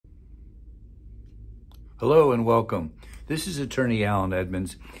Hello and welcome. This is Attorney Alan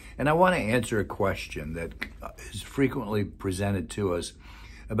Edmonds, and I want to answer a question that is frequently presented to us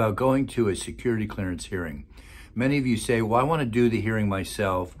about going to a security clearance hearing. Many of you say, well, I want to do the hearing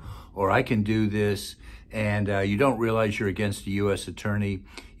myself, or I can do this, and you don't realize you're against a U.S. attorney.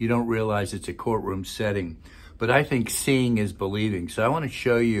 You don't realize it's a courtroom setting. But I think seeing is believing. So I want to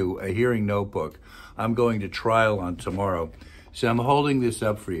show you a hearing notebook. I'm going to trial on tomorrow. So I'm holding this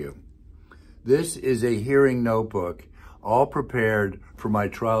up for you. This is a hearing notebook, all prepared for my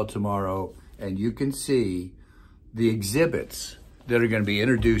trial tomorrow, and you can see the exhibits that are going to be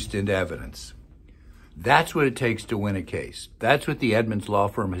introduced into evidence. That's what it takes to win a case. That's what the Edmonds Law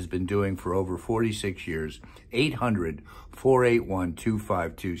Firm has been doing for over 46 years.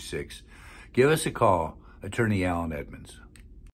 800-481-2526. Give us a call, Attorney Alan Edmonds.